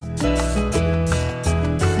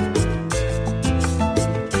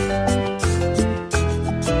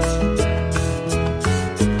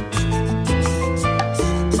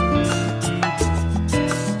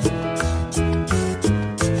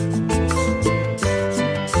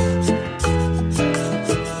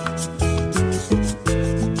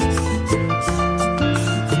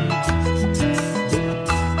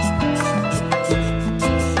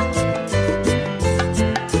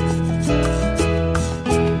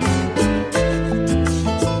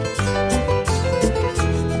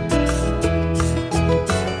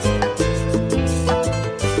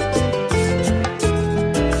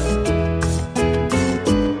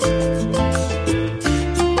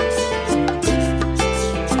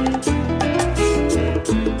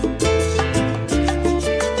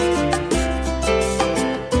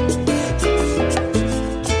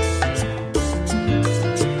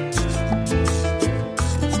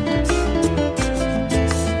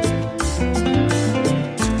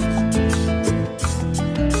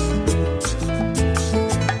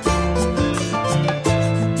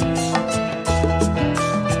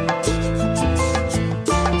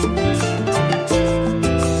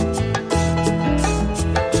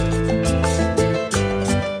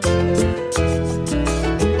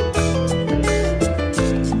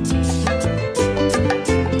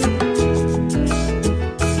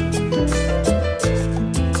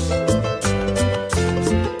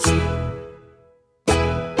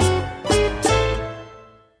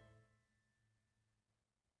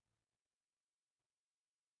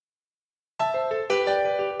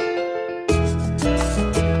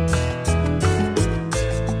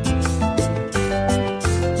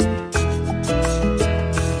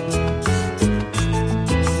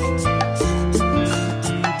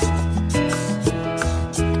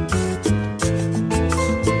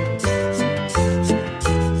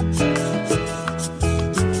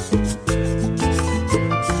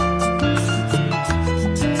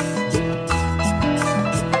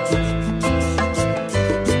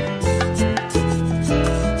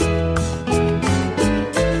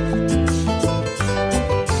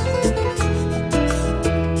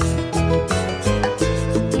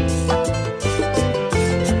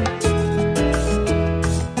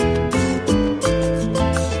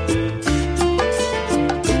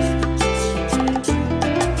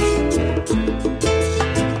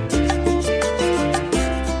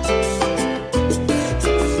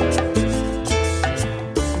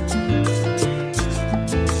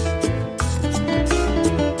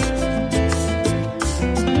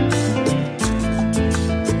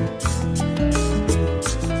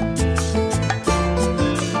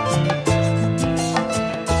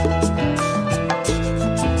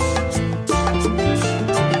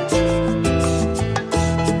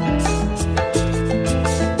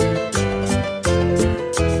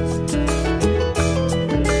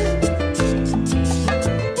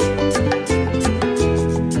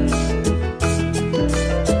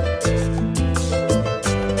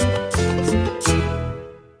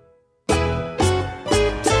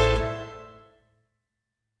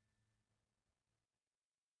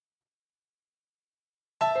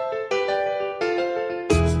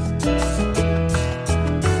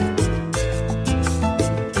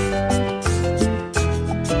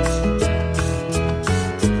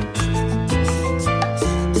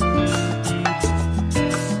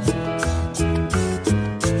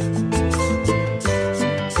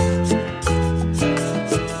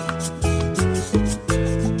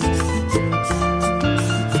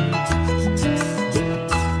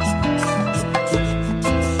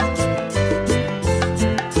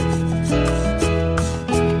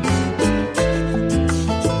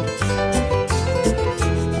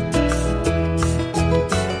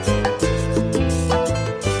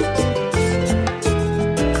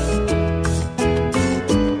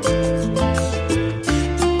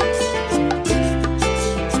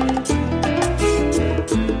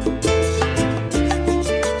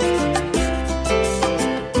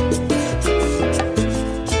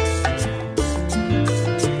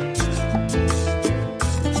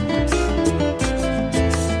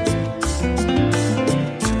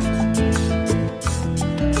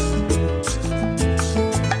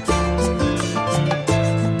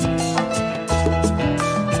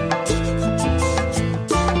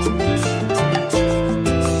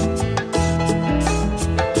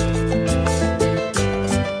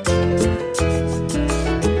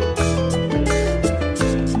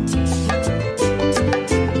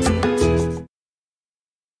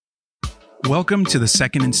Welcome to the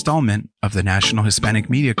second installment of the National Hispanic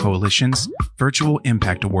Media Coalition's Virtual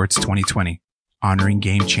Impact Awards 2020, honoring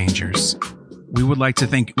game changers. We would like to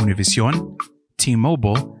thank Univision,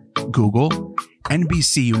 T-Mobile, Google,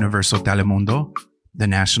 NBC Universal Telemundo, the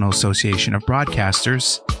National Association of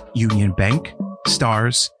Broadcasters, Union Bank,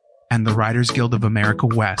 Stars, and the Writers Guild of America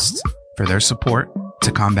West for their support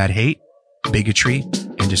to combat hate, bigotry,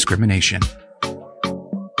 and discrimination.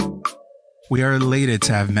 We are elated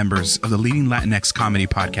to have members of the leading Latinx comedy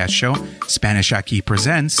podcast show, Spanish Aquí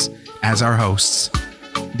Presents, as our hosts.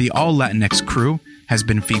 The All Latinx crew has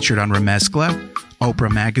been featured on Remezcla,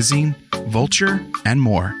 Oprah Magazine, Vulture, and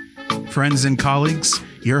more. Friends and colleagues,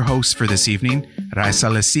 your hosts for this evening, Raisa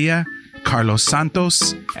Lecia, Carlos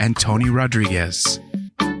Santos, and Tony Rodriguez.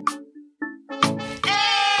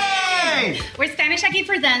 We're Spanish Aquí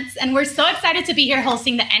Presents, and we're so excited to be here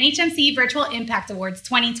hosting the NHMC Virtual Impact Awards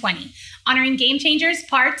 2020, honoring Game Changers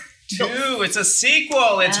Part 2. It's a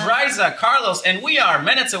sequel. It's Raisa, Carlos, and we are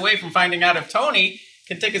minutes away from finding out if Tony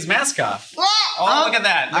can take his mask off. Look at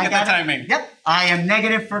that. Look at the timing. Yep. I am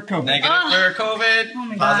negative for COVID. Negative for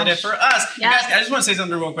COVID, positive for us. Yes. You guys, I just want to say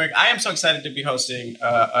something real quick. I am so excited to be hosting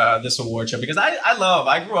this award show because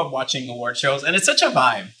I grew up watching award shows, and it's such a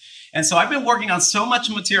vibe. And so I've been working on so much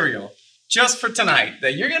material just for tonight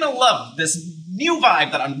that you're going to love this new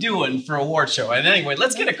vibe that I'm doing for award show. And anyway,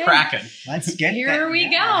 let's get it cracking. Let's get Here we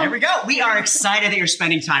go. Here we go. We are excited that you're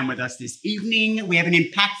spending time with us this evening. We have an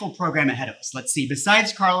impactful program ahead of us. Let's see.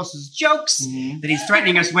 Besides Carlos's jokes that he's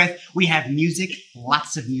threatening us with, we have music,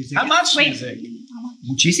 lots of music. How much Wait. music?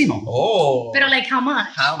 Muchísimo. Oh. Pero like how much?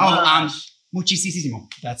 How much? Muchísimo.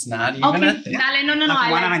 That's not even a thing. Dale, no.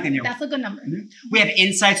 That's a good number. We have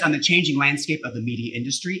insights on the changing landscape of the media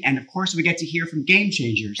industry. And of course, we get to hear from game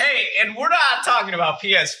changers. Hey, and we're not talking about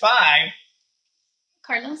PS5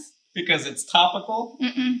 Carlos? because it's topical.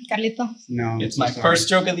 Carlito. No. It's my sorry. first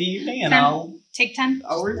joke of the evening, and 10. I'll... Take 10.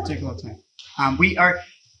 Oh, we're going to take a little time.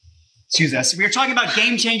 Excuse us. We are talking about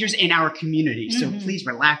game changers in our community. So please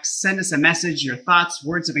relax. Send us a message, your thoughts,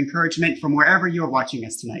 words of encouragement from wherever you are watching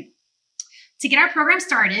us tonight. To get our program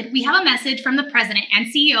started, we have a message from the president and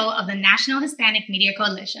CEO of the National Hispanic Media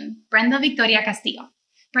Coalition, Brenda Victoria Castillo.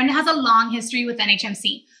 Brenda has a long history with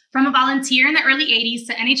NHMC, from a volunteer in the early 80s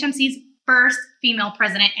to NHMC's first female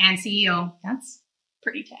president and CEO. That's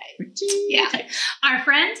pretty tight. Yeah. Our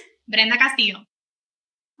friend, Brenda Castillo.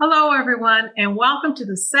 Hello, everyone, and welcome to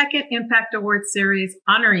the second Impact Award series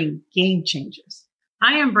honoring game changers.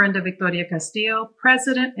 I am Brenda Victoria Castillo,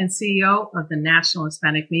 President and CEO of the National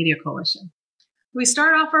Hispanic Media Coalition. We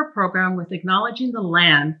start off our program with acknowledging the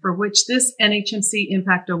land for which this NHMC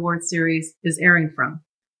Impact Award series is airing from,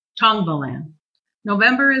 Tongva land.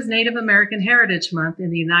 November is Native American Heritage Month in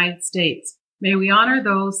the United States. May we honor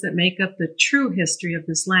those that make up the true history of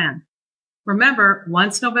this land. Remember,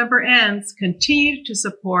 once November ends, continue to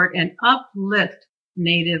support and uplift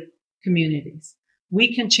Native communities.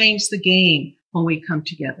 We can change the game when we come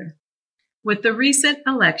together. With the recent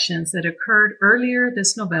elections that occurred earlier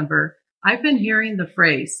this November, I've been hearing the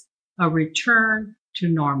phrase, a return to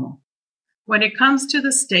normal. When it comes to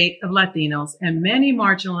the state of Latinos and many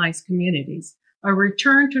marginalized communities, a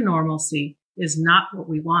return to normalcy is not what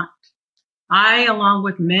we want. I, along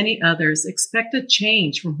with many others, expect a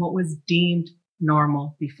change from what was deemed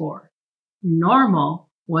normal before.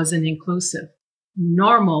 Normal wasn't inclusive.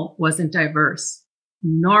 Normal wasn't diverse.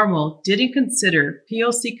 Normal didn't consider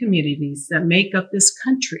POC communities that make up this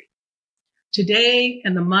country. Today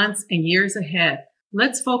and the months and years ahead,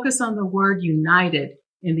 let's focus on the word united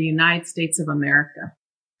in the United States of America.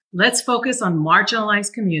 Let's focus on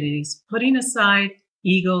marginalized communities, putting aside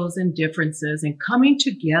egos and differences and coming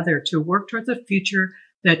together to work towards a future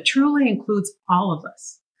that truly includes all of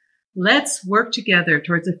us. Let's work together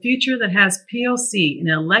towards a future that has POC in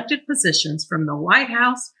elected positions from the White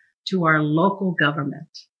House to our local government.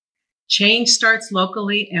 Change starts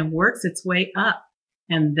locally and works its way up.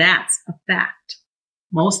 And that's a fact.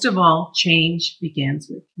 Most of all, change begins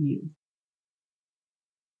with you.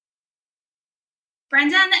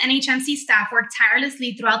 Brenda and the NHMC staff work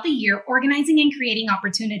tirelessly throughout the year, organizing and creating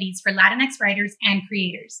opportunities for Latinx writers and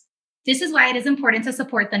creators. This is why it is important to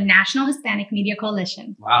support the National Hispanic Media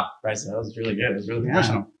Coalition. Wow, Bryce, that was really good. It was really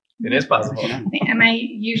professional. It is possible. Am I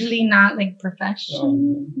usually not like professional?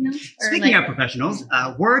 No? Speaking of professionals,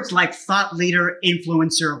 words like thought leader,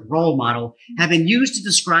 influencer, role model have been used to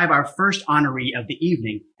describe our first honoree of the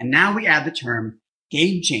evening. And now we add the term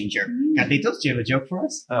game changer. Carlitos, do you have a joke for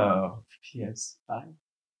us? Oh, PS5.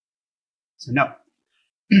 So no.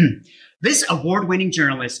 This award-winning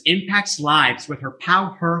journalist impacts lives with her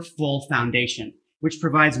Pow Her Full Foundation, which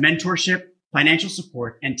provides mentorship, financial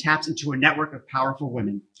support, and taps into a network of powerful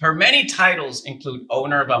women. Her many titles include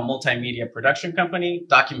owner of a multimedia production company,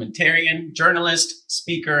 documentarian, journalist,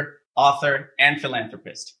 speaker, author, and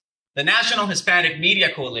philanthropist. The National Hispanic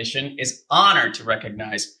Media Coalition is honored to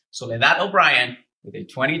recognize Soledad O'Brien with a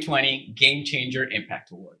 2020 Game Changer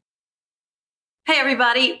Impact Award. Hey,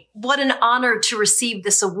 everybody. What an honor to receive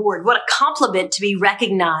this award. What a compliment to be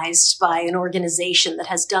recognized by an organization that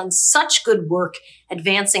has done such good work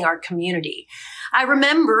advancing our community. I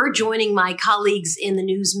remember joining my colleagues in the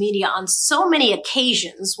news media on so many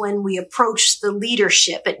occasions when we approached the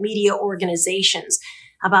leadership at media organizations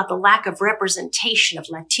about the lack of representation of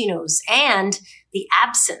Latinos and the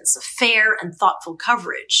absence of fair and thoughtful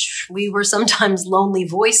coverage. We were sometimes lonely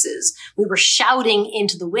voices. We were shouting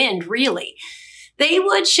into the wind, really. They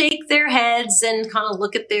would shake their heads and kind of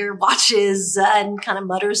look at their watches and kind of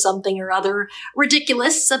mutter something or other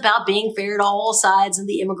ridiculous about being fair to all sides of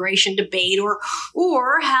the immigration debate,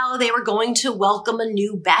 or how they were going to welcome a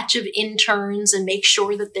new batch of interns and make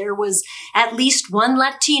sure that there was at least one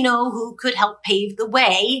Latino who could help pave the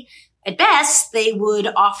way. At best, they would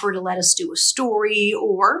offer to let us do a story,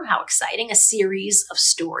 or, how exciting, a series of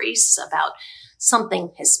stories about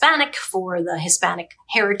something Hispanic for the Hispanic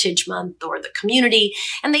Heritage Month or the community.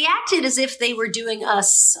 And they acted as if they were doing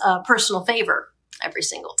us a personal favor every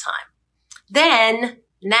single time. Then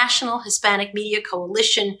National Hispanic Media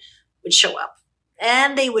Coalition would show up,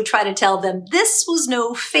 and they would try to tell them this was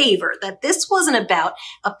no favor, that this wasn't about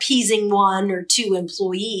appeasing one or two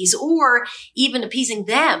employees or even appeasing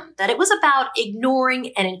them, that it was about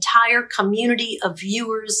ignoring an entire community of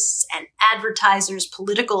viewers and advertisers,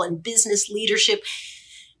 political and business leadership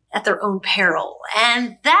at their own peril.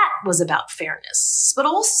 And that was about fairness, but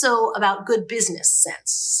also about good business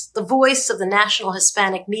sense. The voice of the National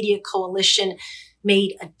Hispanic Media Coalition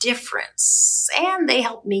made a difference, and they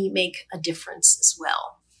helped me make a difference as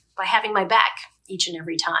well by having my back each and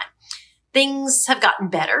every time. Things have gotten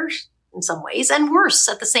better in some ways and worse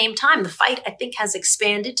at the same time. The fight, I think, has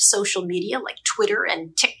expanded to social media like Twitter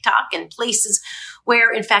and TikTok and places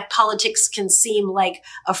where, in fact, politics can seem like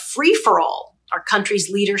a free-for-all. Our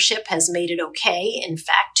country's leadership has made it okay, in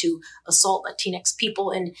fact, to assault Latinx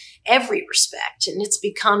people in every respect, and it's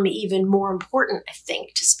become even more important, I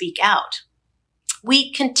think, to speak out.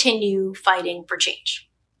 We continue fighting for change,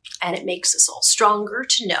 and it makes us all stronger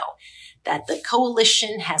to know that the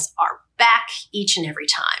coalition has our back each and every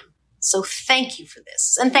time. So thank you for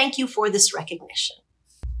this, and thank you for this recognition.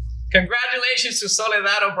 Congratulations to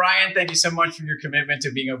Soledad O'Brien. Thank you so much for your commitment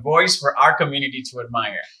to being a voice for our community to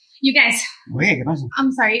admire. You guys, Wait, ¿qué pasa?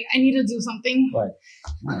 I'm sorry. I need to do something. What?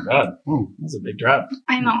 Oh my God. That's a big drop.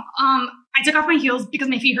 I know. I took off my heels because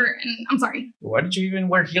my feet hurt, and I'm sorry. Why did you even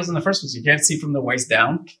wear heels in the first place? You can't see from the waist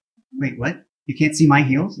down? Wait, what? You can't see my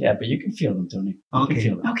heels? Yeah, but you can feel them, Tony. You Okay. can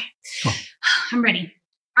feel them. Okay. Cool. I'm ready.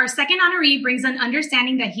 Our second honoree brings an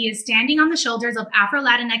understanding that he is standing on the shoulders of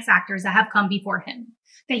Afro-Latinx actors that have come before him,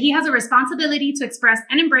 that he has a responsibility to express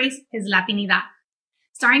and embrace his Latinidad.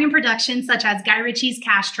 Starring in productions such as Guy Ritchie's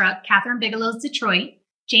Cash Truck, Catherine Bigelow's Detroit,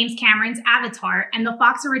 James Cameron's Avatar, and the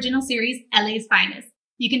Fox original series LA's Finest.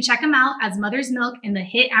 You can check him out as Mother's Milk in the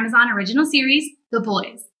hit Amazon original series, The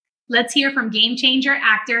Boys. Let's hear from Game Changer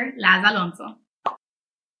actor Laz Alonso.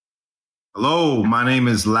 Hello, my name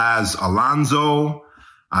is Laz Alonso.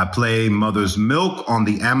 I play Mother's Milk on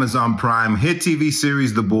the Amazon Prime hit TV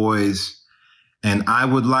series, The Boys. And I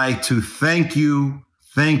would like to thank you,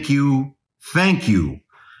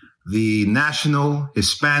 the National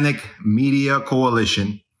Hispanic Media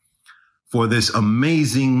Coalition, for this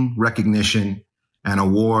amazing recognition and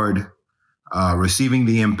award, receiving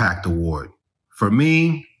the Impact Award. For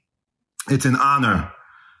me, it's an honor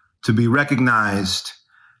to be recognized,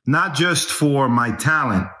 not just for my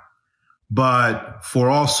talent, but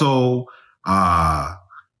for also my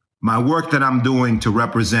work that I'm doing to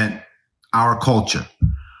represent our culture.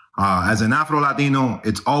 As an Afro-Latino,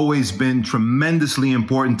 it's always been tremendously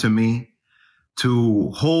important to me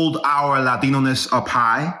to hold our Latino-ness up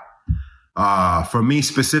high. For me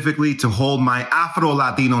specifically, to hold my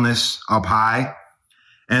Afro-Latino-ness up high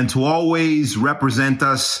and to always represent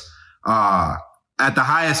us at the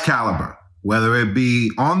highest caliber, whether it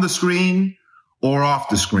be on the screen or off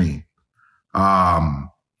the screen.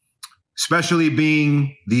 Especially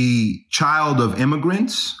being the child of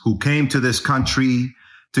immigrants who came to this country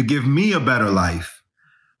to give me a better life.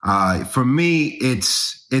 For me,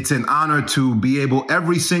 it's an honor to be able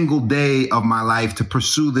every single day of my life to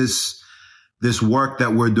pursue this work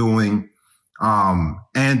that we're doing,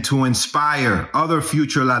 and to inspire other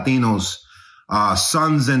future Latinos,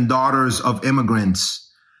 sons and daughters of immigrants,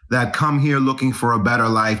 that come here looking for a better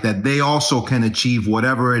life, that they also can achieve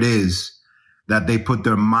whatever it is that they put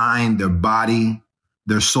their mind, their body,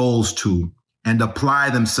 their souls to, and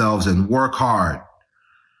apply themselves and work hard.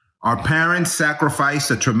 Our parents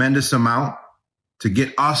sacrificed a tremendous amount to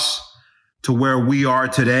get us to where we are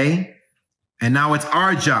today. And now it's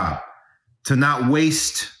our job to not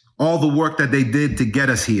waste all the work that they did to get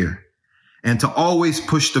us here and to always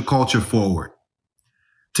push the culture forward,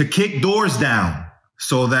 to kick doors down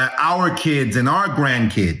so that our kids and our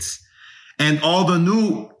grandkids and all the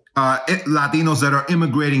new Latinos that are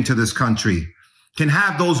immigrating to this country can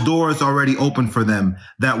have those doors already open for them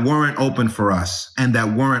that weren't open for us and that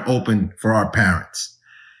weren't open for our parents.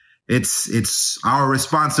 It's our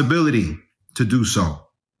responsibility to do so.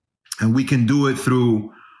 And we can do it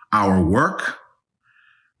through our work,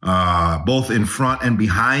 both in front and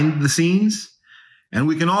behind the scenes. And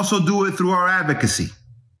we can also do it through our advocacy.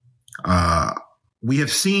 We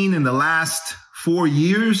have seen in the last 4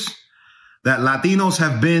 years that Latinos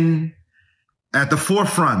have been at the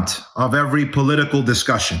forefront of every political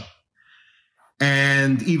discussion.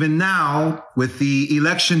 And even now, with the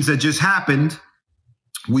elections that just happened,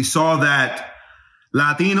 we saw that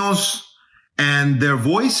Latinos and their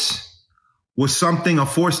voice was something, a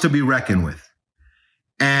force to be reckoned with.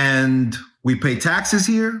 And we pay taxes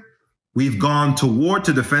here. We've gone to war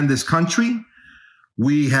to defend this country.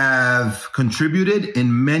 We have contributed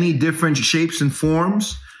in many different shapes and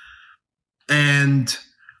forms. And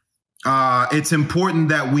it's important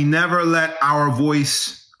that we never let our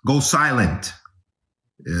voice go silent.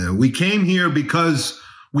 We came here because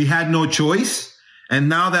we had no choice. And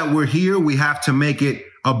now that we're here, we have to make it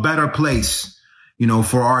a better place,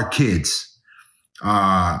 for our kids.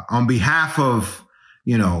 On behalf of,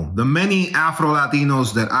 the many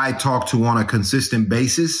Afro-Latinos that I talk to on a consistent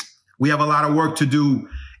basis, we have a lot of work to do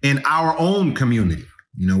in our own community.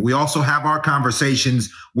 We also have our conversations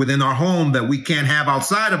within our home that we can't have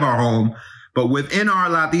outside of our home, but within our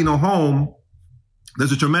Latino home,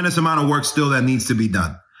 there's a tremendous amount of work still that needs to be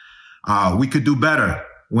done. We could do better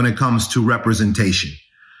when it comes to representation.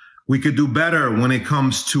 We could do better when it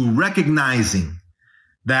comes to recognizing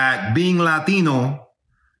that being Latino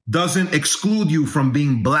doesn't exclude you from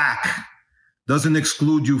being Black, doesn't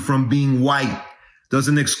exclude you from being white,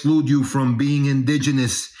 doesn't exclude you from being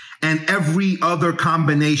Indigenous, and every other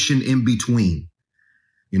combination in between.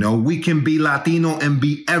 We can be Latino and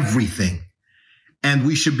be everything. And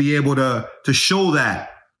we should be able to show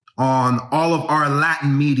that on all of our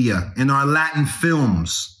Latin media, in our Latin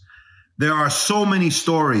films. There are so many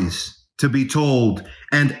stories to be told,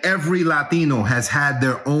 and every Latino has had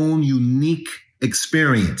their own unique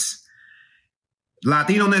experience.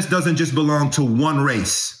 Latino-ness doesn't just belong to one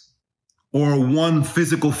race or one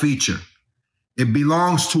physical feature. It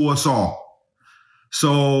belongs to us all.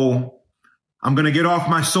 So I'm going to get off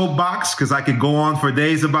my soapbox because I could go on for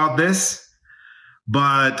days about this.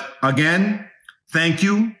 But again, thank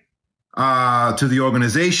you to the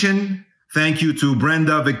organization. Thank you to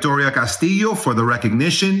Brenda Victoria Castillo for the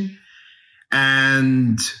recognition.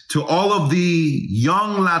 And to all of the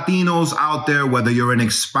young Latinos out there, whether you're an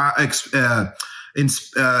inspired,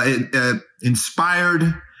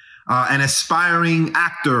 an aspiring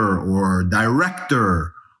actor or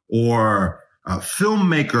director or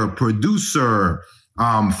filmmaker, producer,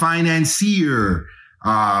 financier,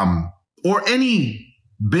 or any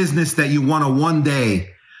business that you want to one day,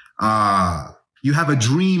 you have a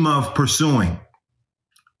dream of pursuing,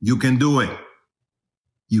 you can do it.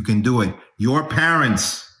 You can do it. Your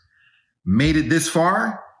parents made it this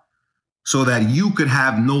far so that you could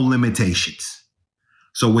have no limitations.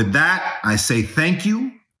 So with that, I say thank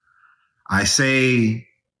you. I say,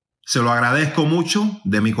 se lo agradezco mucho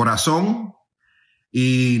de mi corazón.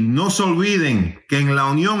 Y no se olviden que en la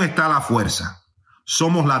unión está la fuerza.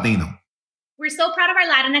 Somos latinos. We're so proud of our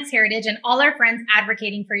Latinx heritage and all our friends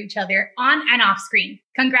advocating for each other on and off screen.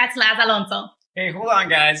 Congrats, Laz Alonso. Hey, hold on,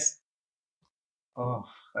 guys. Oh,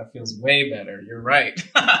 that feels way better. You're right.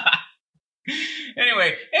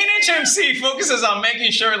 Anyway, NHMC focuses on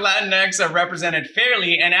making sure Latinx are represented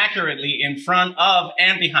fairly and accurately in front of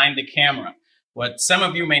and behind the camera. What some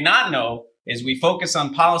of you may not know is we focus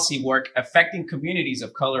on policy work affecting communities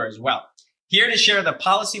of color as well. Here to share the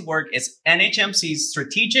policy work is NHMC's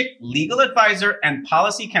strategic legal advisor and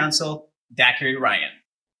policy counsel, Daiquiri Ryan.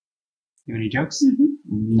 You have any jokes?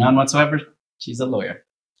 None whatsoever. She's a lawyer.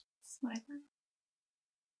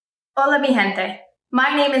 Hola, mi gente.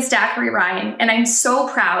 My name is Daiquiri Ryan, and I'm so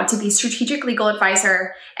proud to be Strategic Legal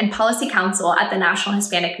Advisor and Policy Counsel at the National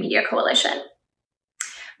Hispanic Media Coalition.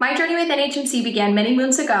 My journey with NHMC began many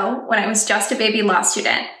moons ago when I was just a baby law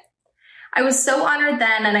student. I was so honored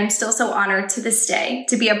then, and I'm still so honored to this day,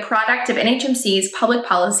 to be a product of NHMC's Public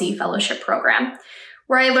Policy Fellowship Program,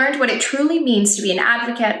 where I learned what it truly means to be an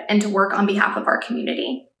advocate and to work on behalf of our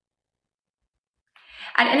community.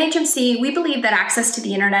 At NHMC, we believe that access to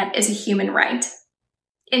the internet is a human right.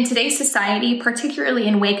 In today's society, particularly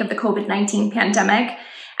in wake of the COVID-19 pandemic,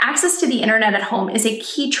 access to the internet at home is a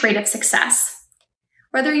key trait of success.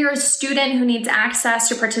 Whether you're a student who needs access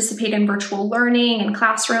to participate in virtual learning in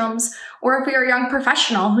classrooms, or if you're a young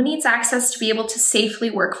professional who needs access to be able to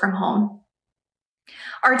safely work from home.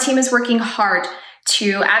 Our team is working hard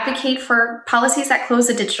to advocate for policies that close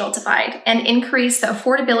the digital divide and increase the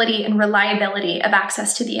affordability and reliability of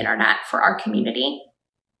access to the internet for our community.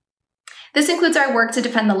 This includes our work to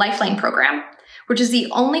defend the Lifeline program, which is the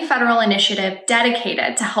only federal initiative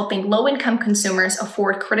dedicated to helping low-income consumers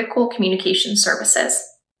afford critical communication services.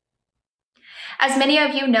 As many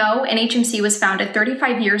of you know, NHMC was founded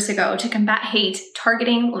 35 years ago to combat hate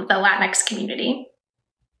targeting the Latinx community.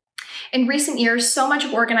 In recent years, so much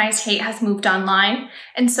of organized hate has moved online,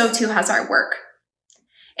 and so too has our work.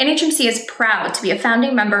 NHMC is proud to be a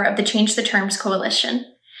founding member of the Change the Terms Coalition.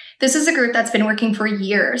 This is a group that's been working for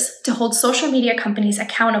years to hold social media companies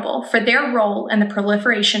accountable for their role in the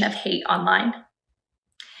proliferation of hate online.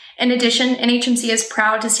 In addition, NHMC is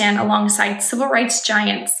proud to stand alongside civil rights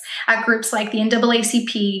giants at groups like the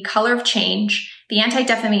NAACP, Color of Change, the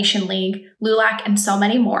Anti-Defamation League, LULAC, and so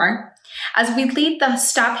many more, as we lead the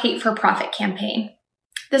Stop Hate for Profit campaign.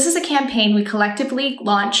 This is a campaign we collectively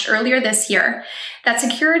launched earlier this year that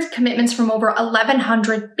secured commitments from over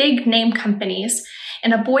 1,100 big-name companies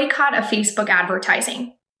in a boycott of Facebook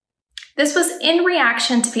advertising. This was in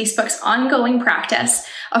reaction to Facebook's ongoing practice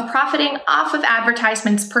of profiting off of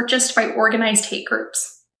advertisements purchased by organized hate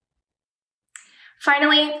groups.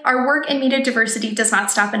 Finally, our work in media diversity does not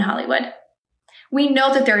stop in Hollywood. We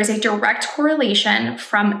know that there is a direct correlation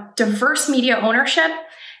from diverse media ownership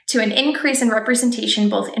to an increase in representation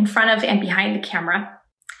both in front of and behind the camera.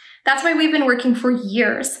 That's why we've been working for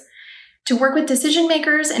years to work with decision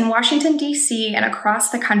makers in Washington, D.C. and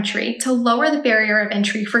across the country to lower the barrier of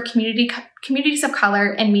entry for communities of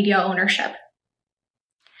color and media ownership.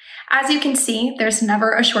 As you can see, there's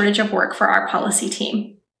never a shortage of work for our policy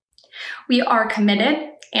team. We are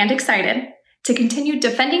committed and excited to continue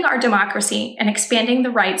defending our democracy and expanding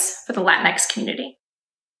the rights for the Latinx community.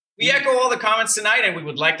 We echo all the comments tonight, and we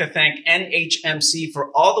would like to thank NHMC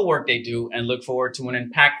for all the work they do and look forward to an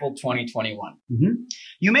impactful 2021. Mm-hmm.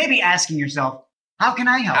 You may be asking yourself, how can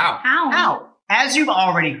I help? How? As you've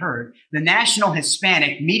already heard, the National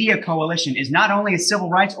Hispanic Media Coalition is not only a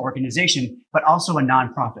civil rights organization, but also a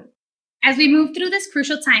nonprofit. As we move through this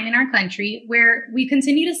crucial time in our country where we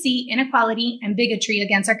continue to see inequality and bigotry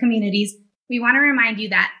against our communities, we want to remind you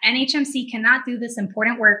that NHMC cannot do this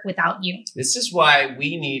important work without you. This is why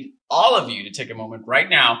we need all of you to take a moment right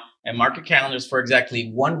now and mark your calendars for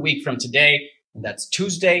exactly 1 week from today. And that's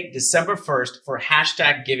Tuesday, December 1st for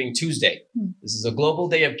 #GivingTuesday. This is a global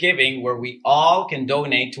day of giving where we all can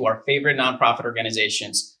donate to our favorite nonprofit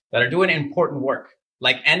organizations that are doing important work,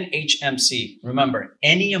 like NHMC. Remember,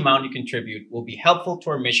 any amount you contribute will be helpful to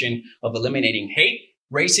our mission of eliminating hate,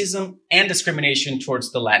 racism, and discrimination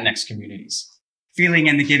towards the Latinx communities. Feeling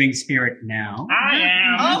in the giving spirit now? I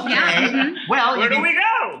am. Okay. Yeah. Well, Where do we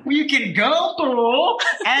go? You can go through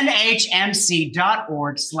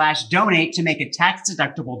nhmc.org/donate to make a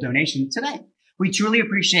tax-deductible donation today. We truly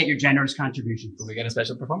appreciate your generous contributions. We get a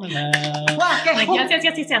special performance now.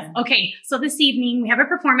 Yes. Okay, so this evening we have a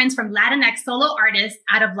performance from Latinx solo artist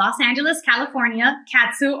out of Los Angeles, California,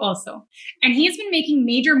 Katsu Oso. And he has been making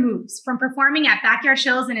major moves from performing at backyard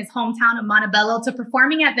shows in his hometown of Montebello to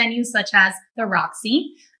performing at venues such as the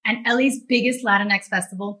Roxy and LA's biggest Latinx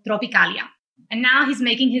festival, Tropicalia. And now he's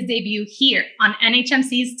making his debut here on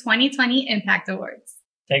NHMC's 2020 Impact Awards.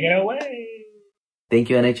 Take it away. Thank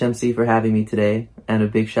you, NHMC, for having me today, and a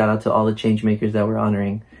big shout out to all the change makers that we're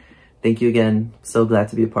honoring. Thank you again. So glad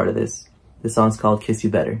to be a part of this. This song's called Kiss You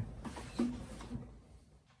Better.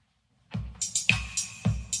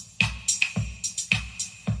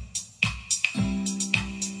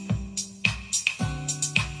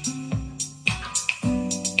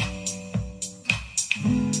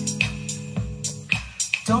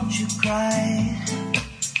 Don't you cry,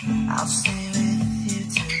 I'll stay with you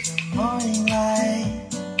till the morning light.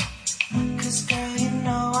 'Cause girl, you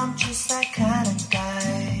know I'm just that kind of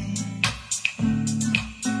guy.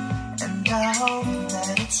 And I hope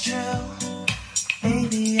that it's true.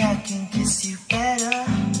 Baby, I can kiss you better.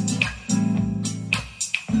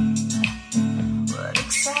 What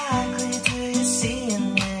exactly do you see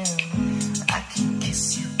in him? I can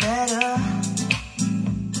kiss you better.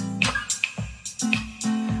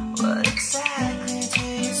 exactly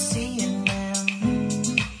till you see it now.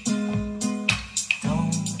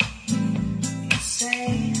 Don't you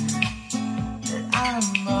say that I'm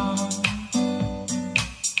wrong.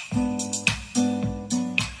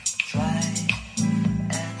 Try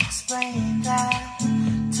and explain that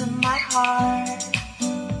to my heart,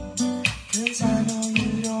 'cause I know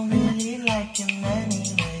you don't really like him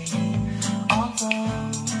anyway.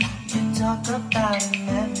 Although you talk about him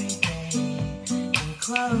every day, you're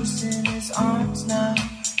close in his arms now,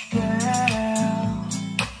 girl.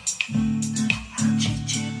 I'll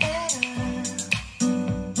treat you better,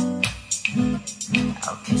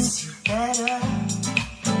 I'll kiss you better,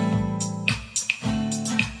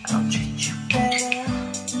 I'll treat you better,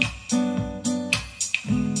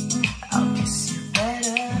 I'll kiss you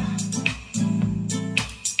better,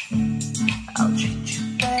 I'll treat you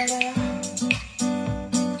better.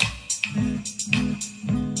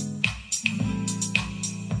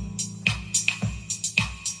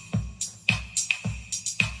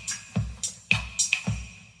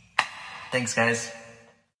 Thanks, guys.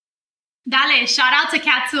 Dale, shout out to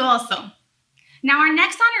Katsu also. Now, our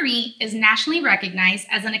next honoree is nationally recognized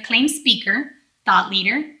as an acclaimed speaker, thought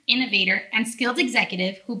leader, innovator, and skilled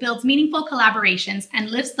executive who builds meaningful collaborations and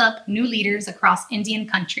lifts up new leaders across Indian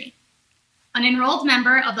country. An enrolled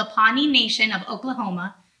member of the Pawnee Nation of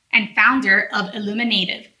Oklahoma and founder of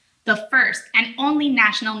Illuminative, the first and only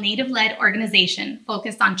national Native-led organization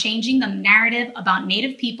focused on changing the narrative about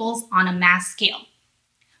Native peoples on a mass scale.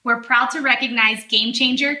 We're proud to recognize game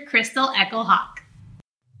changer Crystal Echo Hawk.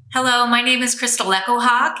 Hello, my name is Crystal Echo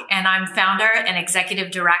Hawk, and I'm founder and executive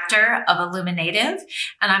director of Illuminative,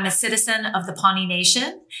 and I'm a citizen of the Pawnee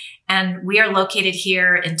Nation, and we are located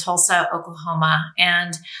here in Tulsa, Oklahoma.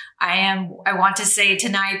 And I want to say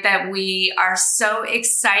tonight that we are so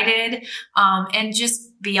excited and just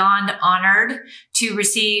beyond honored to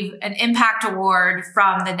receive an impact award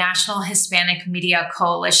from the National Hispanic Media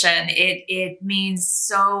Coalition. It means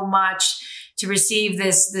so much to receive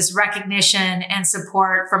this recognition and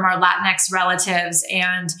support from our Latinx relatives,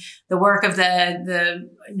 and the work of the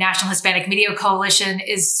National Hispanic Media Coalition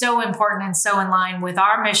is so important and so in line with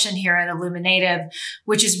our mission here at Illuminative,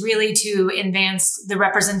 which is really to advance the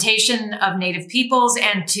representation of Native peoples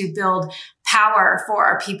and to build power for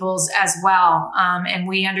our peoples as well. And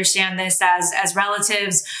we understand this as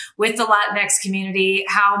relatives with the Latinx community,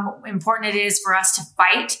 how important it is for us to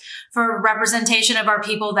fight for representation of our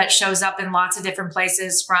people that shows up in lots of different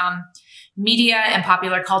places, from media and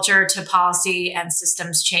popular culture to policy and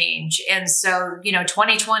systems change. And so,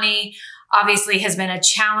 2020 obviously has been a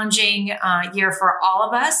challenging year for all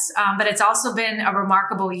of us, but it's also been a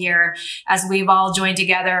remarkable year as we've all joined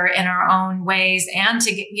together in our own ways and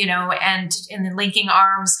and in linking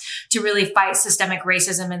arms to really fight systemic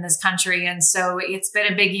racism in this country. And so it's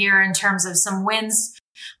been a big year in terms of some wins,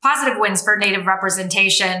 positive wins for Native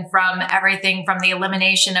representation, from everything from the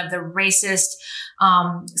elimination of the racist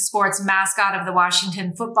sports mascot of the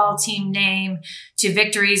Washington football team name to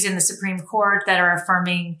victories in the Supreme Court that are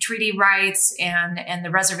affirming treaty rights and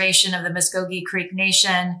the reservation of the Muskogee Creek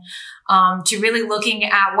Nation, to really looking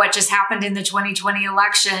at what just happened in the 2020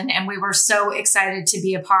 election. And we were so excited to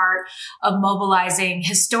be a part of mobilizing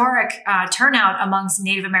historic turnout amongst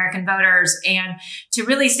Native American voters, and to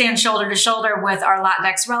really stand shoulder to shoulder with our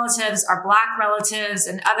Latinx relatives, our Black relatives,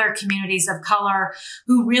 and other communities of color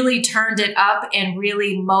who really turned it up and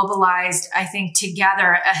really mobilized, I think,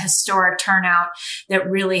 together a historic turnout that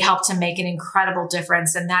really helped to make an incredible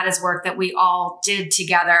difference. And that is work that we all did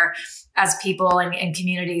together as people and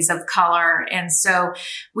communities of color. And so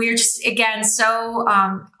we are just, again, so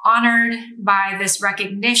honored by this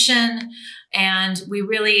recognition. And we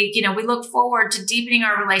really, we look forward to deepening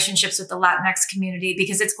our relationships with the Latinx community,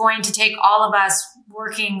 because it's going to take all of us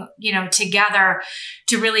working, together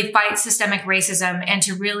to really fight systemic racism and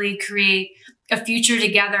to really create a future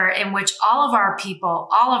together in which all of our people,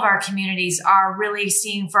 all of our communities are really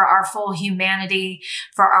seen for our full humanity,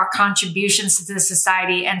 for our contributions to the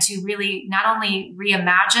society, and to really not only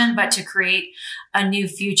reimagine, but to create a new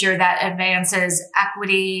future that advances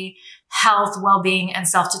equity, health, well-being, and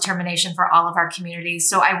self-determination for all of our communities.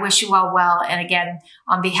 So I wish you all well. And again,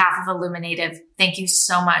 on behalf of Illuminative, thank you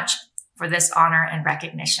so much for this honor and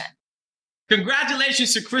recognition.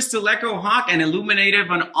 Congratulations to Crystal Echo Hawk and Illuminative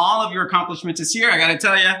on all of your accomplishments this year. I got to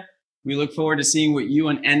tell you, we look forward to seeing what you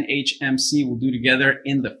and NHMC will do together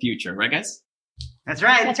in the future. Right, guys? That's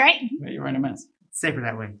right. That's right. Wait, you're wearing a mask. It's safer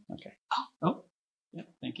that way. Okay. Oh, yeah.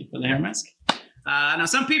 Thank you for the hair mask. Now,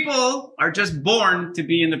 some people are just born to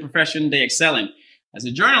be in the profession they excel in. As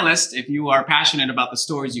a journalist, if you are passionate about the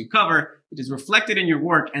stories you cover, it is reflected in your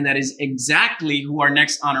work, and that is exactly who our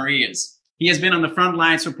next honoree is. He has been on the front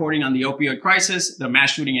lines reporting on the opioid crisis, the mass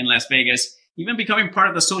shooting in Las Vegas, even becoming part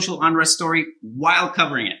of the social unrest story while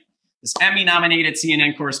covering it. This Emmy-nominated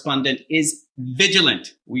CNN correspondent is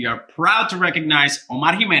vigilant. We are proud to recognize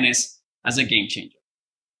Omar Jimenez as a game changer.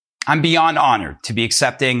 I'm beyond honored to be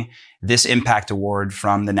accepting this Impact Award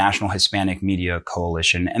from the National Hispanic Media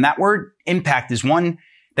Coalition. And that word impact is one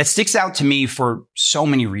that sticks out to me for so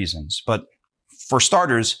many reasons. But for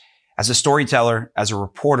starters, as a storyteller, as a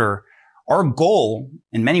reporter, our goal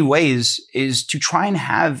in many ways is to try and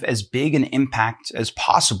have as big an impact as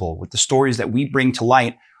possible with the stories that we bring to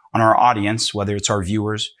light on our audience, whether it's our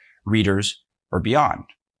viewers, readers, or beyond.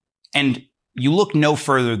 And you look no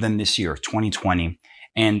further than this year, 2020,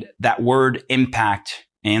 and that word impact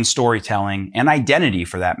and storytelling and identity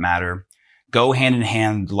for that matter go hand in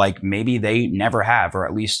hand like maybe they never have, or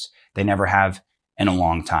at least they never have in a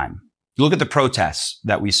long time. You look at the protests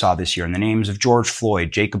that we saw this year in the names of George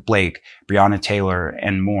Floyd, Jacob Blake, Breonna Taylor,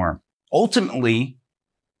 and more. Ultimately,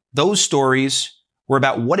 those stories were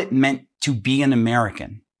about what it meant to be an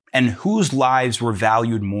American and whose lives were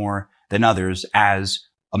valued more than others as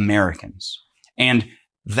Americans. And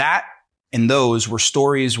that and those were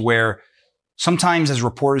stories where sometimes as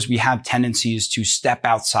reporters, we have tendencies to step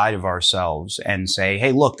outside of ourselves and say,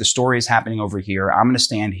 hey, look, the story is happening over here. I'm going to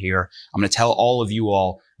stand here. I'm going to tell all of you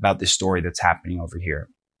all about this story that's happening over here.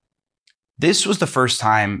 This was the first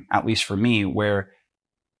time, at least for me, where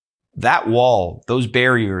that wall, those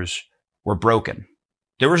barriers were broken.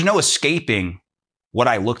 There was no escaping what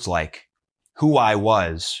I looked like, who I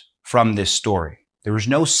was from this story. There was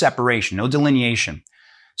no separation, no delineation.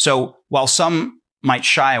 So while some might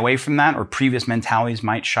shy away from that, or previous mentalities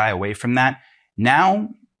might shy away from that, now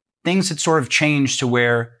things had sort of changed to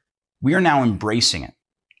where we are now embracing it.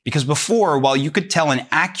 Because before, while you could tell an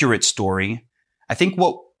accurate story, I think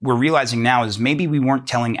what we're realizing now is maybe we weren't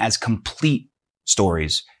telling as complete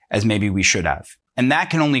stories as maybe we should have. And that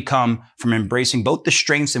can only come from embracing both the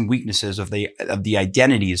strengths and weaknesses of the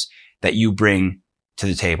identities that you bring to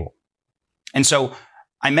the table. And so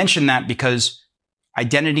I mention that because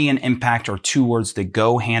identity and impact are two words that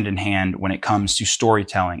go hand in hand when it comes to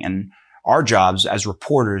storytelling and our jobs as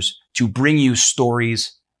reporters to bring you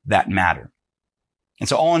stories that matter. And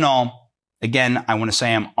so all in all, again, I want to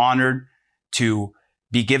say I'm honored to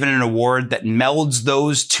be given an award that melds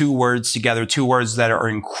those two words together, two words that are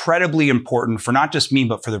incredibly important for not just me,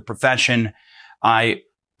 but for the profession I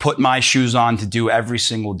put my shoes on to do every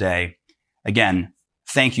single day. Again,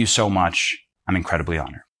 thank you so much. I'm incredibly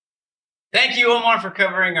honored. Thank you, Omar, for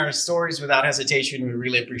covering our stories without hesitation. We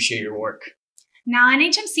really appreciate your work. Now,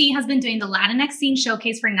 NHMC has been doing the Latinx Scene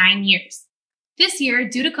Showcase for 9 years. This year,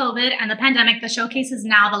 due to COVID and the pandemic, the showcase is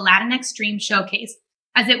now the Latinx Dream Showcase,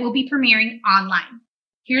 as it will be premiering online.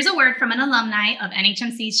 Here's a word from an alumni of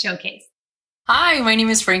NHMC's showcase. Hi, my name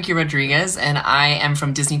is Frankie Rodriguez, and I am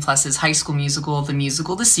from Disney Plus's High School Musical,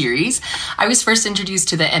 the series. I was first introduced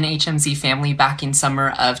to the NHMC family back in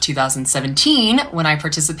summer of 2017 when I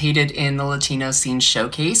participated in the Latino Scene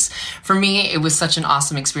Showcase. For me, it was such an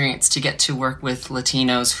awesome experience to get to work with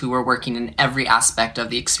Latinos who were working in every aspect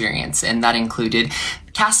of the experience, and that included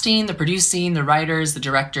casting, the producing, the writers, the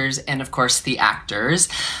directors, and of course the actors.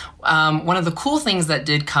 One of the cool things that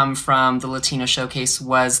did come from the Latino Showcase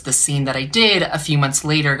was the scene that I did a few months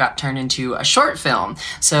later got turned into a short film.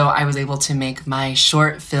 So I was able to make my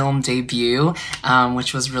short film debut,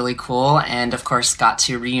 which was really cool. And of course got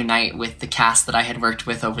to reunite with the cast that I had worked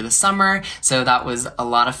with over the summer. So that was a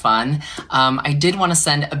lot of fun. I did want to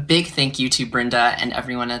send a big thank you to Brenda and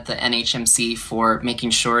everyone at the NHMC for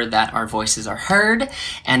making sure that our voices are heard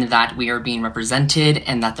and that we are being represented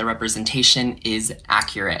and that the representation is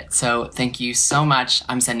accurate. So thank you so much.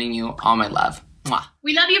 I'm sending you all my love. Mwah.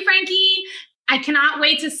 We love you, Frankie. I cannot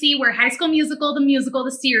wait to see where High School Musical,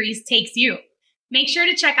 the series takes you. Make sure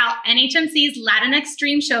to check out NHMC's Latinx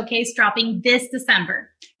Dream Showcase dropping this December.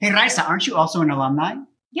 Hey, Raisa, aren't you also an alumni?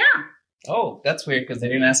 Yeah. Oh, that's weird because they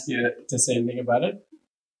didn't ask you to say anything about it.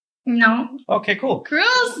 No. Okay, cool.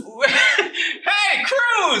 Cruz! Hey,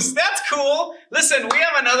 Cruz! That's cool. Listen, we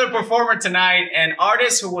have another performer tonight, an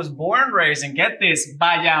artist who was born and raised, and get this,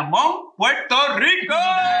 Bayamón, Puerto Rico!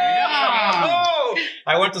 Yeah.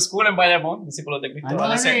 I went to school in Bayamón, Discípulo de Cristo.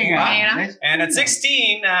 And at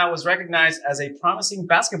 16, was recognized as a promising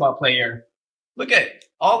basketball player. Look at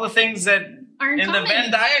all the things that in the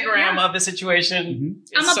Venn diagram of the situation.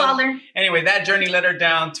 I'm a baller. Anyway, that journey led her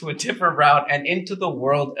down to a different route and into the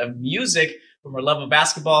world of music. From her love of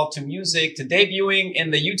basketball to music to debuting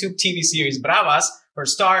in the YouTube TV series Bravas, her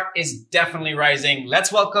star is definitely rising.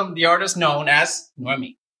 Let's welcome the artist known as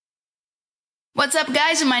Noemi. What's up,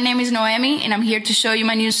 guys? My name is Noemi, and I'm here to show you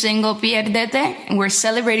my new single, Pierdete, and we're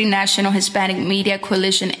celebrating National Hispanic Media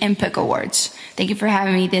Coalition Impact Awards. Thank you for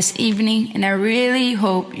having me this evening, and I really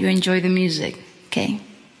hope you enjoy the music, okay?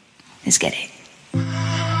 Let's get it.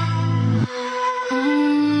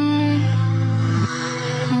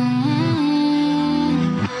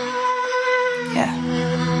 Yeah.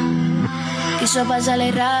 Quiso pasar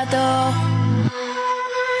el rato.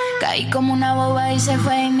 Caí como una boba y se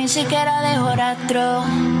fue y ni siquiera dejó rastro.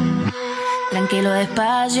 Tranquilo,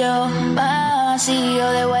 despacio,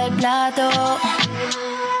 vacío, debo el plato.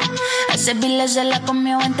 Hace piles se la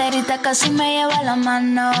comió enterita, casi me lleva la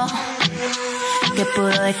mano. Que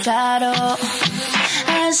puro descaro.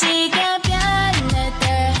 Así que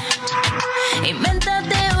piérdete,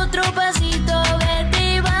 invéntate otro pasito,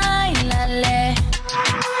 vete y bailale.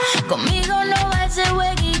 Conmigo no va ese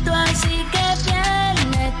jueguito, así que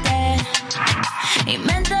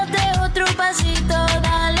invéntate otro pasito,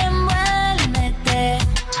 dale, envuélvete.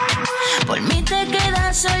 Por mí te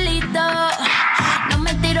quedas solito. No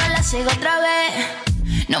me tiro a la ciega otra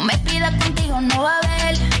vez. No me pidas, contigo no va a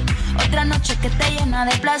haber otra noche que te llena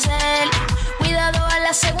de placer. Cuidado, a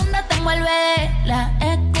la segunda te envuelve la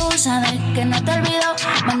excusa de que no te olvido.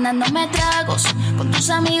 Mandándome tragos con tus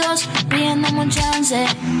amigos, pidiéndome un chance.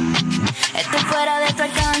 Esto fuera de tu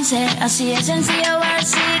alcance, así es sencillo,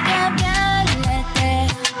 así que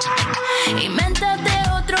invéntate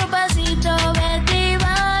otro pasito, vete y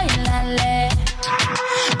bailale.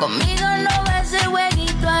 Conmigo no va a ser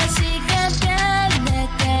jueguito, así que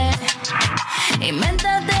piérdete.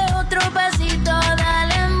 Invéntate otro pasito,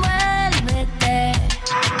 dale, envuélvete.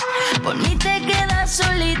 Por mí te quedas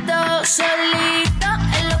solito, solito.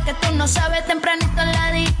 Es lo que tú no sabes, tempranito en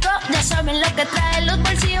la disco. Ya saben lo que trae los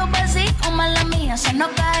bolsillos vacíos. Mala mía, se nos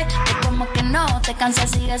cae. Y como que no te cansas,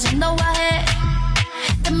 sigue siendo guaje.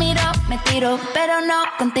 Te miro, me tiro, pero no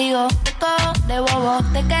contigo. Te cojo de bobo,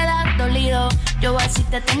 te quedas dolido. Yo así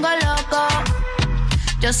te tengo loco.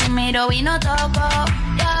 Yo sí miro y no toco.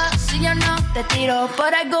 Si yo no te tiro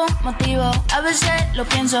por algún motivo. A veces lo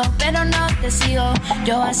pienso, pero no te sigo.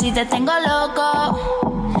 Yo así te tengo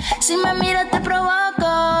loco. Si me miras te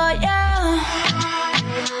provoco, yeah.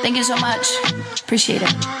 Thank you so much. Appreciate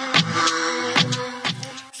it.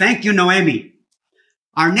 Thank you, Noemi.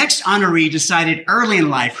 Our next honoree decided early in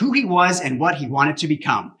life who he was and what he wanted to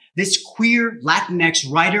become. This queer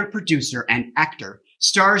Latinx writer, producer, and actor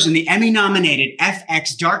stars in the Emmy-nominated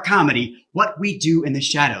FX dark comedy, What We Do in the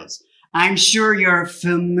Shadows. I'm sure you're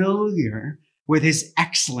familiar with his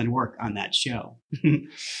excellent work on that show.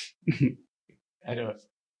 I don't.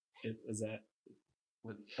 Is that?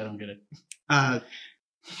 I don't get it.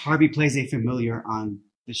 Harvey plays a familiar on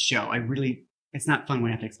the show. It's not fun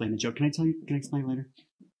when I have to explain the joke. Can I explain later?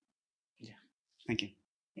 Yeah. Thank you.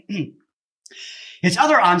 His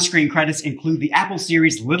other on-screen credits include the Apple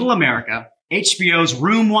series Little America, HBO's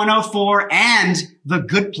Room 104, and The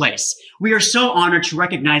Good Place. We are so honored to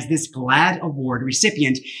recognize this GLAAD Award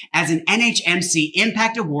recipient as an NHMC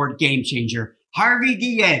Impact Award game changer, Harvey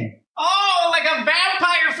Guillen. Oh, like a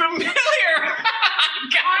vampire familiar.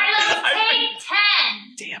 Carlos, take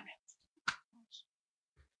 10. Damn it.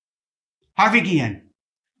 Harvey Guillen.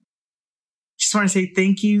 Just want to say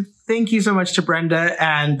thank you. Thank you so much to Brenda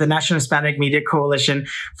and the National Hispanic Media Coalition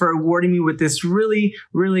for awarding me with this really,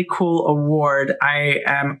 really cool award. I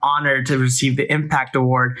am honored to receive the Impact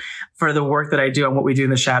Award for the work that I do and what we do in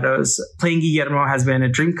the shadows. Playing Guillermo has been a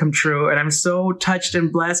dream come true, and I'm so touched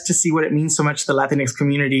and blessed to see what it means so much to the Latinx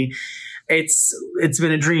community. It's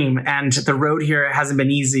been a dream, and the road here hasn't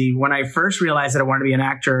been easy. When I first realized that I wanted to be an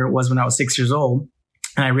actor was when I was 6 years old.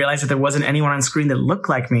 And I realized that there wasn't anyone on screen that looked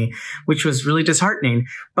like me, which was really disheartening.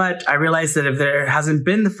 But I realized that if there hasn't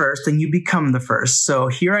been the first, then you become the first. So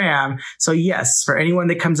here I am. So yes, for anyone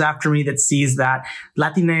that comes after me that sees that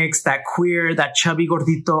Latinx, that queer, that chubby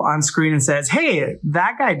gordito on screen and says, hey,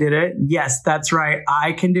 that guy did it. Yes, that's right.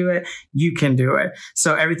 I can do it. You can do it.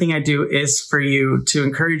 So everything I do is for you, to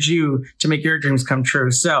encourage you to make your dreams come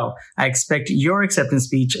true. So I expect your acceptance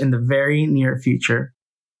speech in the very near future.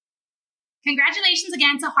 Congratulations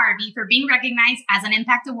again to Harvey for being recognized as an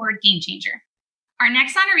Impact Award game changer. Our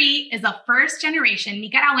next honoree is a first-generation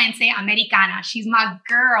Nicaragüense Americana. She's my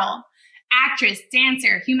girl, actress,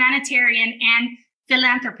 dancer, humanitarian, and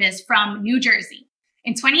philanthropist from New Jersey.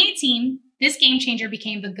 In 2018, this game changer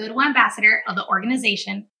became the Goodwill Ambassador of the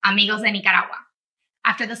organization Amigos de Nicaragua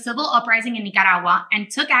after the civil uprising in Nicaragua and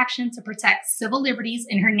took action to protect civil liberties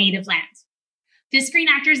in her native land. This Screen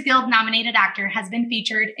Actors Guild nominated actor has been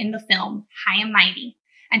featured in the film High and Mighty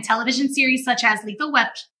and television series such as Lethal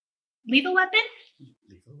Weapon?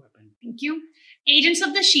 Thank you. Agents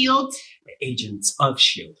of the Shield. Agents of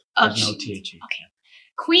S.H.I.E.L.D. Of There's no S.H.I.E.L.D. THE. Okay.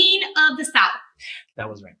 Queen of the South. That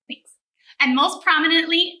was right. Thanks. And most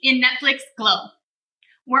prominently in Netflix Glow.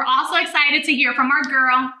 We're also excited to hear from our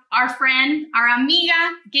girl, our friend, our amiga,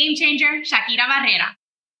 game changer, Shakira Barrera.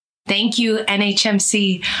 Thank you,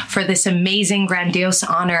 NHMC, for this amazing, grandiose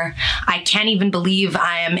honor. I can't even believe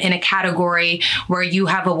I am in a category where you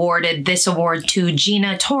have awarded this award to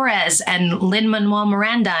Gina Torres and Lin-Manuel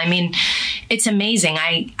Miranda. I mean, it's amazing.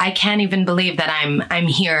 I can't even believe that I'm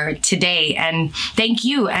here today. And thank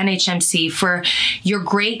you, NHMC, for your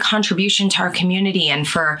great contribution to our community and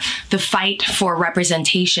for the fight for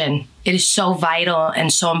representation. It is so vital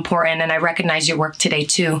and so important, and I recognize your work today,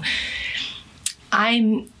 too.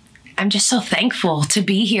 I'm just so thankful to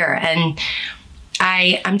be here. And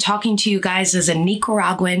I'm talking to you guys as a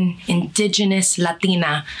Nicaraguan indigenous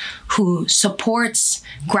Latina who supports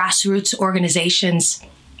grassroots organizations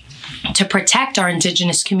to protect our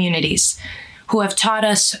indigenous communities, who have taught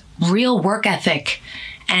us real work ethic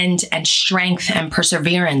and strength and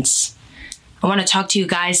perseverance. I want to talk to you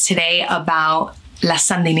guys today about Las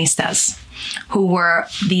Sandinistas, who were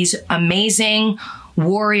these amazing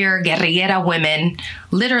warrior guerrillera women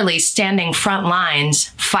literally standing front lines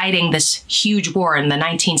fighting this huge war in the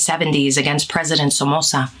 1970s against President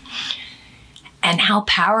Somoza. And how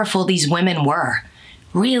powerful these women were.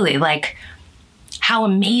 Really, like how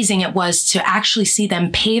amazing it was to actually see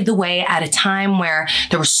them pave the way at a time where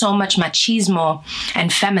there was so much machismo and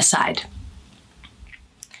femicide.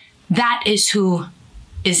 That is who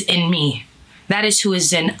is in me. That is who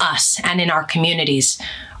is in us and in our communities,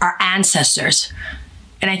 our ancestors.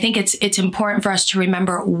 And I think it's important for us to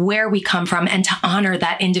remember where we come from and to honor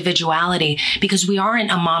that individuality, because we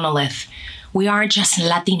aren't a monolith. We aren't just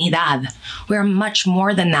Latinidad. We're much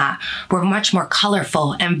more than that. We're much more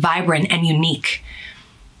colorful and vibrant and unique.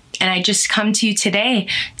 And I just come to you today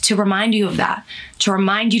to remind you of that, to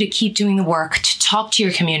remind you to keep doing the work, to talk to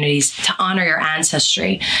your communities, to honor your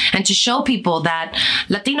ancestry, and to show people that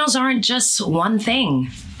Latinos aren't just one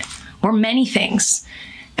thing. We're many things.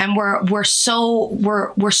 And we're so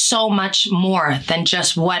much more than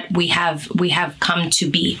just what we have come to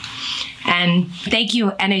be. And thank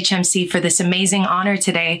you, NHMC, for this amazing honor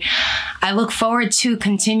today. I look forward to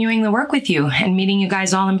continuing the work with you and meeting you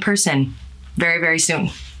guys all in person very, very soon.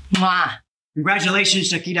 Mwah.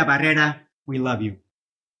 Congratulations, Shakira Barrera. We love you.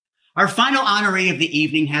 Our final honoree of the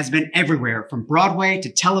evening has been everywhere from Broadway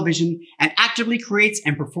to television and actively creates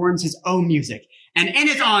and performs his own music. And in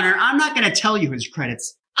his honor, I'm not going to tell you his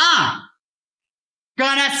credits. I'm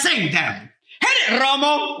gonna sing them. Hit it,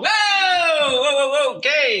 Romo! Whoa!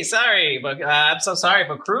 Okay, sorry, but I'm so sorry,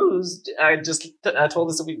 but Cruz just told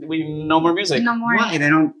us that we no more music. No more. Why? They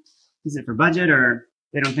don't? Is it for budget, or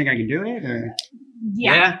they don't think I can do it, or?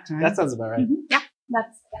 Yeah, that sounds about right. Mm-hmm. Yeah,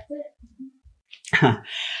 that's it.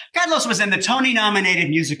 Carlos was in the Tony-nominated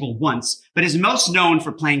musical Once, but is most known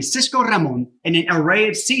for playing Cisco Ramon in an array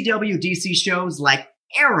of CWDC shows like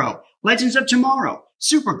Arrow, Legends of Tomorrow,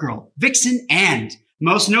 Supergirl, Vixen, and,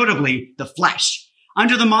 most notably, The Flash.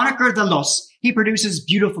 Under the moniker The Los, he produces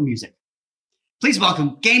beautiful music. Please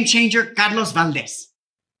welcome game changer Carlos Valdez.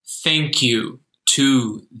 Thank you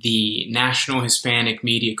to the National Hispanic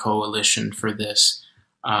Media Coalition for this.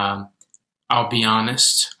 I'll be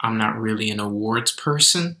honest, I'm not really an awards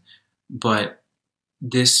person, but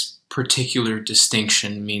this particular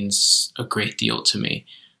distinction means a great deal to me.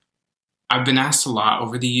 I've been asked a lot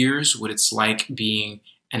over the years what it's like being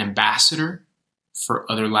an ambassador for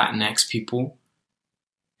other Latinx people.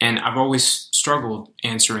 And I've always struggled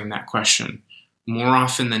answering that question. More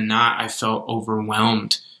often than not, I felt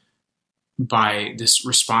overwhelmed by this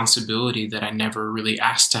responsibility that I never really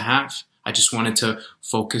asked to have. I just wanted to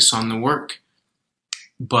focus on the work.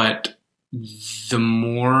 But the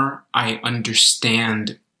more I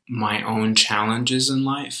understand my own challenges in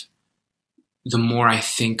life, the more I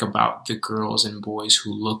think about the girls and boys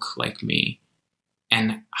who look like me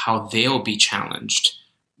and how they'll be challenged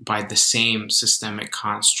by the same systemic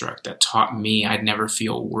construct that taught me I'd never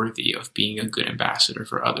feel worthy of being a good ambassador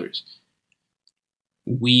for others.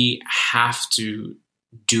 We have to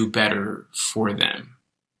do better for them.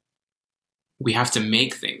 We have to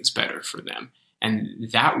make things better for them.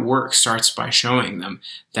 And that work starts by showing them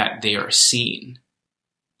that they are seen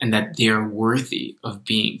and that they are worthy of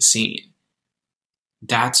being seen.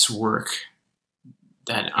 That's work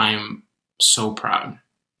that I'm so proud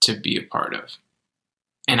to be a part of.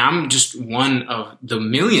 And I'm just one of the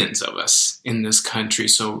millions of us in this country.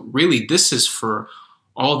 So really, this is for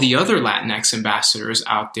all the other Latinx ambassadors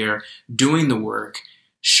out there doing the work,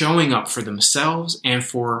 showing up for themselves and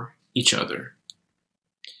for each other.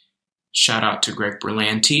 Shout out to Greg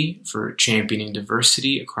Berlanti for championing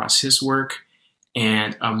diversity across his work.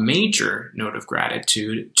 And a major note of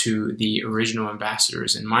gratitude to the original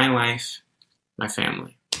ambassadors in my life, my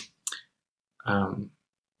family.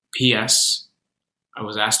 P.S. I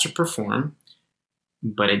was asked to perform,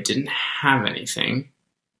 but I didn't have anything.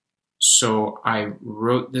 So I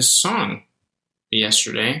wrote this song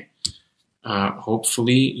yesterday.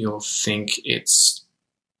 Hopefully you'll think it's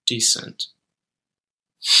decent.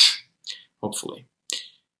 Hopefully.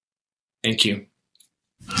 Thank you.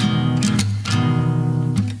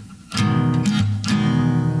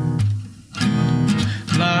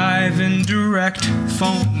 Live and direct,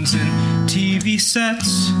 phones and TV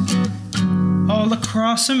sets all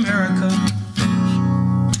across America.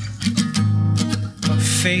 A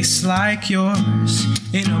face like yours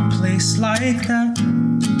in a place like that.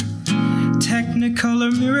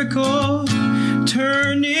 Technicolor miracle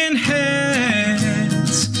turning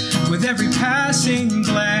heads with every passing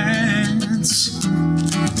glance.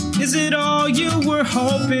 Is it all you were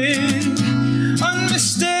hoping?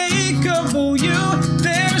 Unmistakable you,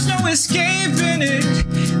 there's no escaping it.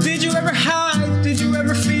 Did you ever hide? Did you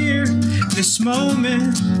ever fear this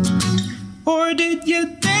moment? Or did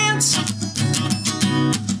you dance?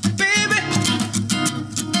 Baby,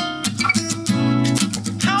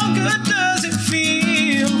 how good does it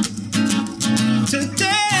feel to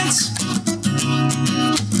dance?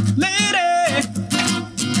 Lady,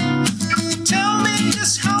 tell me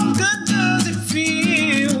just how good does it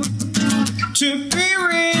feel to be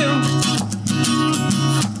real?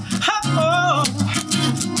 Oh,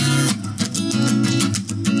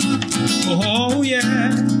 oh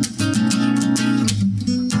yeah.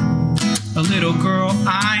 A little girl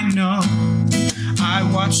I know, I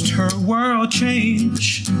watched her world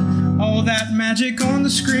change. All that magic on the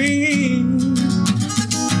screen.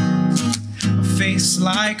 A face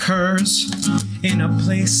like hers in a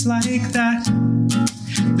place like that.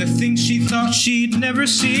 The things she thought she'd never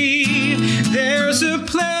see. There's a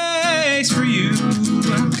place for you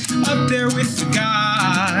up there with the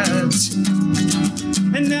gods.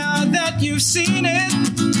 And now that you've seen it,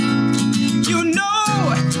 you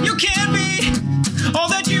know you can be all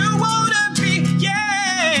that you want to be.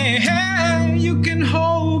 Yeah, you can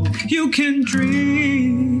hope, you can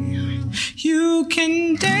dream, you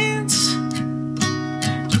can dance,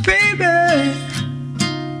 baby.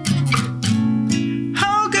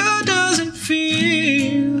 How good does it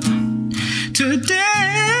feel to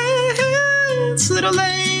dance, little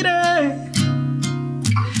lady?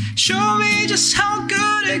 Show me just how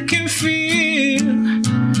good it can feel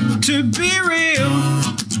to be real.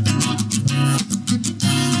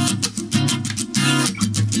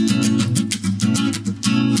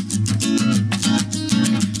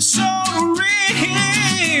 So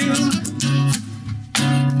real.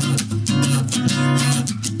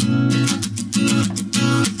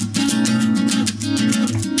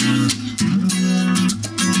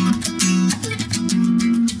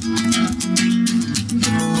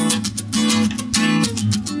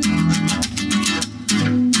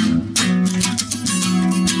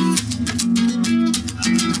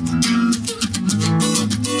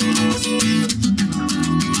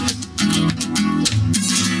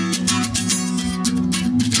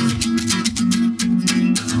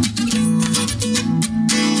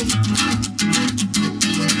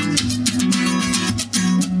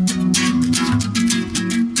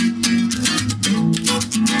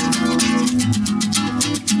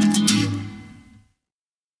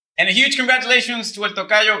 And a huge congratulations to El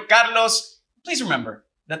Tocayo Carlos. Please remember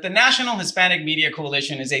that the National Hispanic Media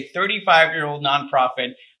Coalition is a 35-year-old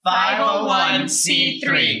nonprofit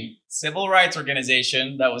 501c3 civil rights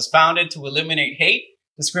organization that was founded to eliminate hate,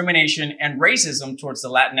 discrimination, and racism towards the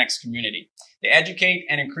Latinx community. They educate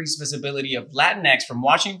and increase visibility of Latinx from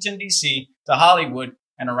Washington, D.C. to Hollywood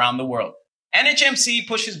and around the world. NHMC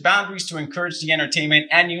pushes boundaries to encourage the entertainment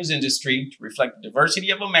and news industry to reflect the diversity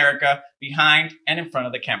of America behind and in front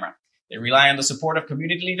of the camera. They rely on the support of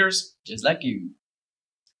community leaders just like you.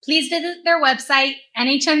 Please visit their website,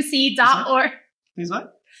 nhmc.org. Please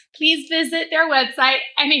what? Please visit their website,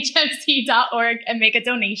 nhmc.org, and make a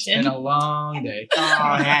donation. It's been a long day.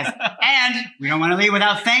 Oh, yes. And we don't want to leave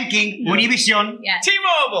without thanking Univision, Yes.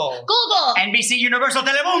 T-Mobile, Google, NBC Universal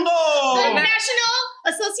Telemundo, the National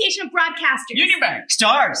Association of Broadcasters, Union Bank,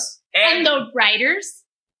 Stars, and the Writers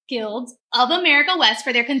Guild of America West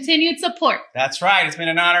for their continued support. That's right. It's been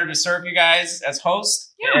an honor to serve you guys as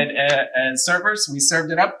hosts and servers. We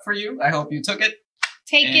served it up for you. I hope you took it.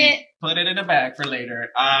 Take it. Put it in a bag for later.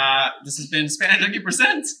 This has been Spanish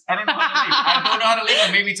 50%. I don't know how to leave. I don't know how to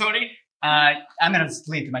leave. Maybe Tony. I'm going to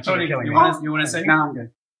leave. My Tony, killing you me. want to say? No, I'm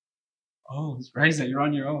good. Oh, Raisa, you're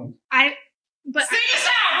on your own. Sing us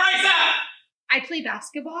out, Raisa! I play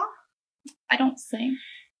basketball. I don't sing.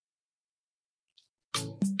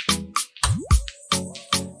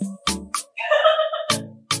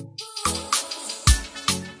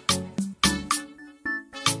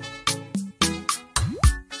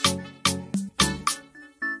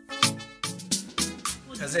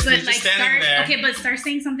 If you're just standing there. Okay, but start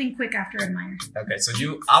saying something quick after admire. Okay, so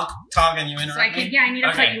I'll talk and you interrupt So I me? need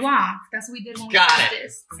to cut you off. That's what we did when we Got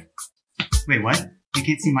practiced. Wait, what? You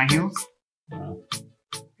can't see my heels?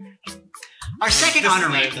 Our second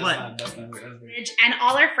honoree. What? And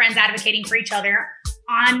all our friends advocating for each other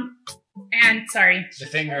The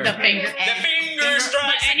finger. The finger. The finger strikes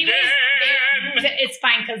But anyways, again. it's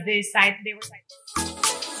fine because they were like.